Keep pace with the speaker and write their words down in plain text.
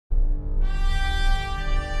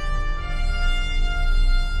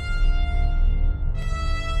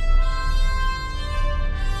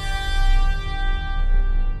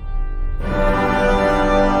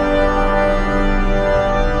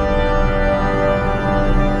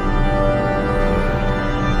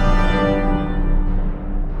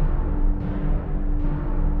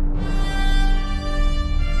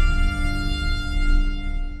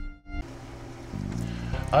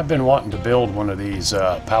I've been wanting to build one of these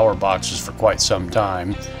power boxes for quite some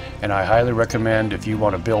time, and I highly recommend, if you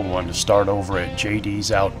want to build one, to start over at JDS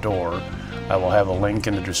Outdoors. I will have a link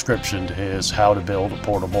in the description to his How to Build a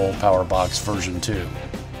Portable Power Box version 2.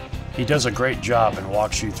 He does a great job and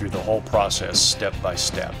walks you through the whole process step by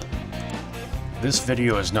step. This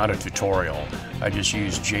video is not a tutorial. I just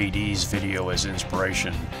used JD's video as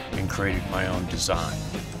inspiration and created my own design.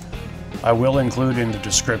 I will include in the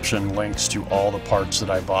description links to all the parts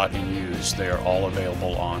that I bought and used. They are all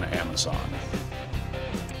available on Amazon.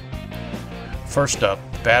 First up,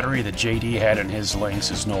 the battery that JD had in his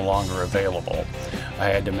links is no longer available. I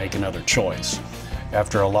had to make another choice.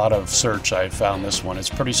 After a lot of search, I found this one. It's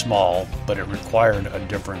pretty small, but it required a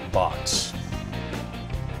different box.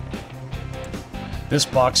 This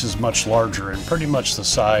box is much larger and pretty much the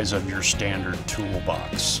size of your standard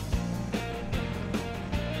toolbox.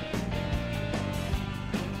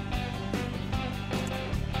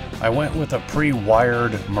 I went with a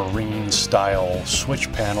pre-wired marine style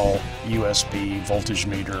switch panel, USB, voltage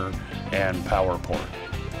meter, and power port.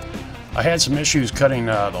 I had some issues cutting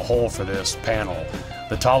the hole for this panel.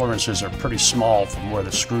 The tolerances are pretty small from where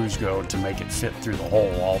the screws go to make it fit through the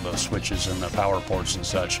hole, all the switches and the power ports and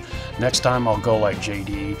such. Next time I'll go like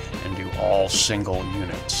JD and do all single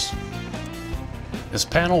units. This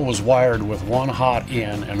panel was wired with one hot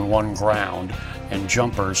in and one ground, and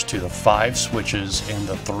jumpers to the 5 switches and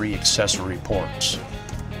the 3 accessory ports.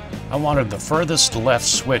 I wanted the furthest left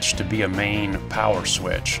switch to be a main power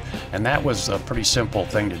switch, and that was a pretty simple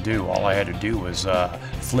thing to do. All I had to do was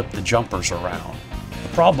flip the jumpers around. The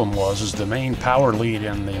problem was the main power lead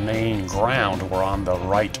and the main ground were on the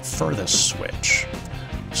right furthest switch.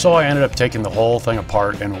 So I ended up taking the whole thing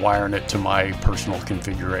apart and wiring it to my personal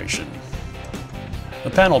configuration. The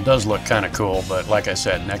panel does look kind of cool, but like I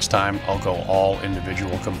said, next time I'll go all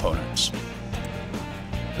individual components.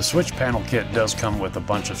 The switch panel kit does come with a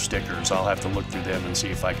bunch of stickers. I'll have to look through them and see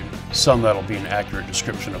if I can some that'll be an accurate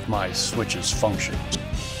description of my switch's functions.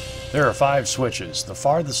 There are 5 switches. The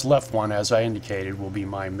farthest left one, as I indicated, will be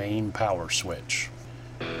my main power switch.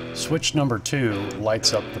 Switch number 2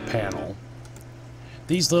 lights up the panel.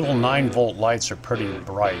 These little 9-volt lights are pretty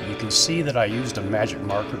bright. You can see that I used a magic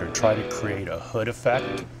marker to try to create a hood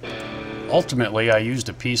effect. Ultimately, I used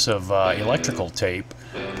a piece of electrical tape,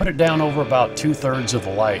 put it down over about 2/3 of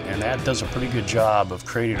the light, and that does a pretty good job of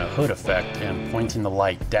creating a hood effect and pointing the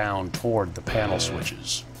light down toward the panel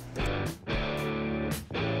switches.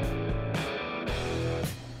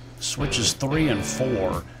 Switches 3 and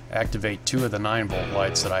 4 activate 2 of the 9-volt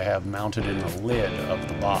lights that I have mounted in the lid of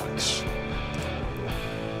the box.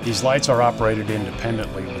 These lights are operated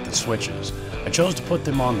independently with the switches. I chose to put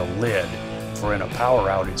them on the lid for in a power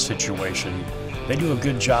outage situation. They do a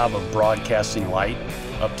good job of broadcasting light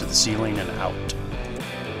up to the ceiling and out.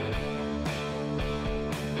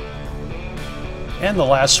 And the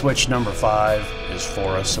last switch, number 5, is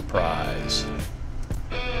for a surprise.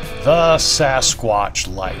 The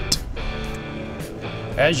Sasquatch light.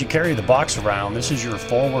 As you carry the box around, this is your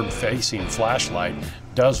forward-facing flashlight.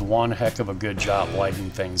 Does one heck of a good job lighting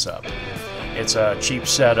things up. It's a cheap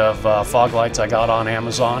set of fog lights I got on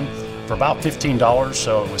Amazon for about $15,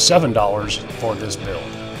 so it was $7 for this build.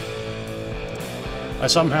 I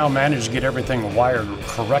somehow managed to get everything wired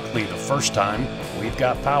correctly the first time. We've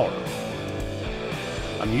got power.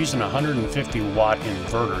 I'm using a 150-watt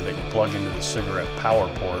inverter that you plug into the cigarette power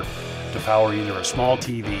port to power either a small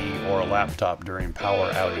TV or a laptop during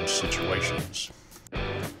power outage situations.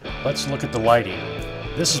 Let's look at the lighting.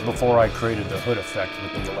 This is before I created the hood effect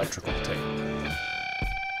with the electrical tape.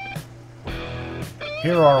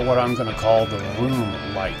 Here are what I'm going to call the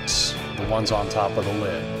room lights, the ones on top of the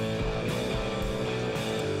lid.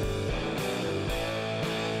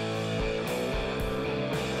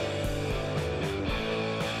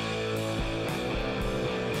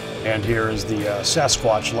 And here is the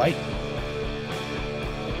Sasquatch light.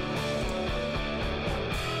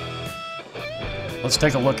 Let's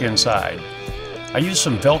take a look inside. I used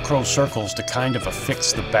some Velcro circles to kind of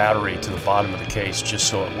affix the battery to the bottom of the case just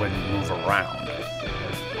so it wouldn't move around.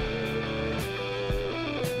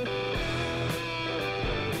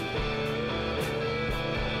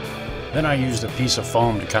 Then I used a piece of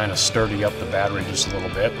foam to kind of sturdy up the battery just a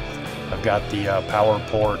little bit. I've got the power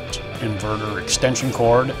port inverter extension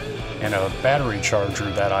cord and a battery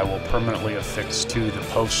charger that I will permanently affix to the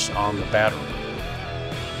posts on the battery.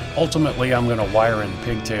 Ultimately, I'm going to wire in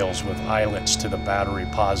pigtails with eyelets to the battery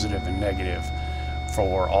positive and negative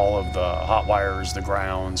for all of the hot wires, the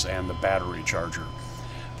grounds, and the battery charger.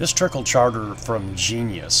 This trickle charger from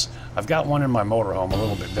Genius I've got one in my motorhome, a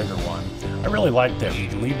little bit bigger one. I really like them. You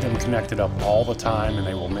can leave them connected up all the time and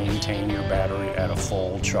they will maintain your battery at a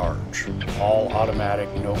full charge. All automatic,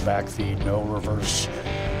 no backfeed, no reverse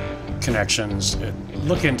connections.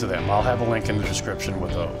 Look into them. I'll have a link in the description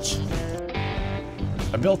with those.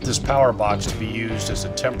 I built this power box to be used as a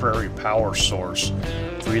temporary power source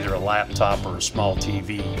for either a laptop or a small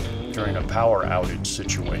TV during a power outage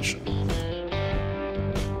situation.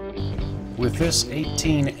 With this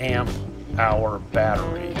 18 amp hour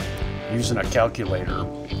battery, using a calculator,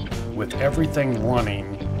 with everything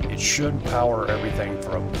running, it should power everything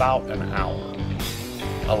for about an hour.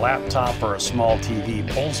 A laptop or a small TV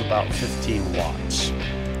pulls about 15 watts.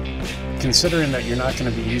 Considering that you're not going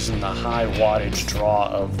to be using the high wattage draw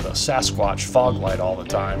of the Sasquatch fog light all the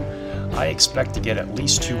time, I expect to get at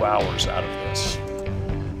least 2 hours out of this.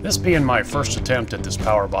 This being my first attempt at this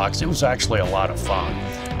power box, it was actually a lot of fun.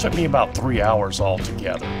 It took me about 3 hours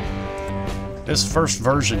altogether. This first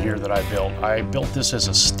version here that I built this as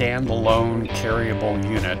a standalone carryable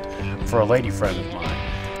unit for a lady friend of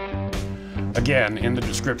mine. Again, in the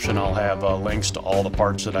description I'll have links to all the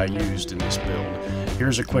parts that I used in this build.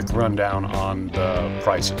 Here's a quick rundown on the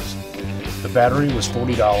prices. The battery was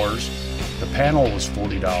 $40, the panel was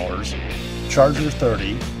 $40, charger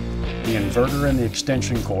 $30, the inverter and the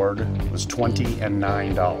extension cord was $20 and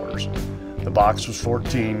 $9. The box was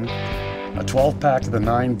 $14, a 12-pack of the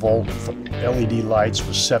 9-volt LED lights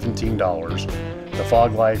was $17, the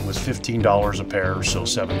fog light was $15 a pair, so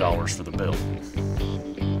 $7 for the build.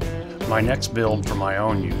 My next build for my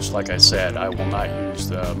own use, like I said, I will not use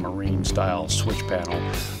the marine style switch panel.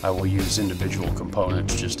 I will use individual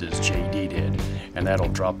components just as JD did, and that'll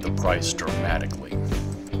drop the price dramatically.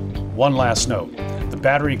 One last note, the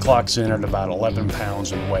battery clocks in at about 11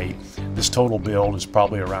 pounds in weight. This total build is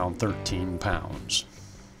probably around 13 pounds.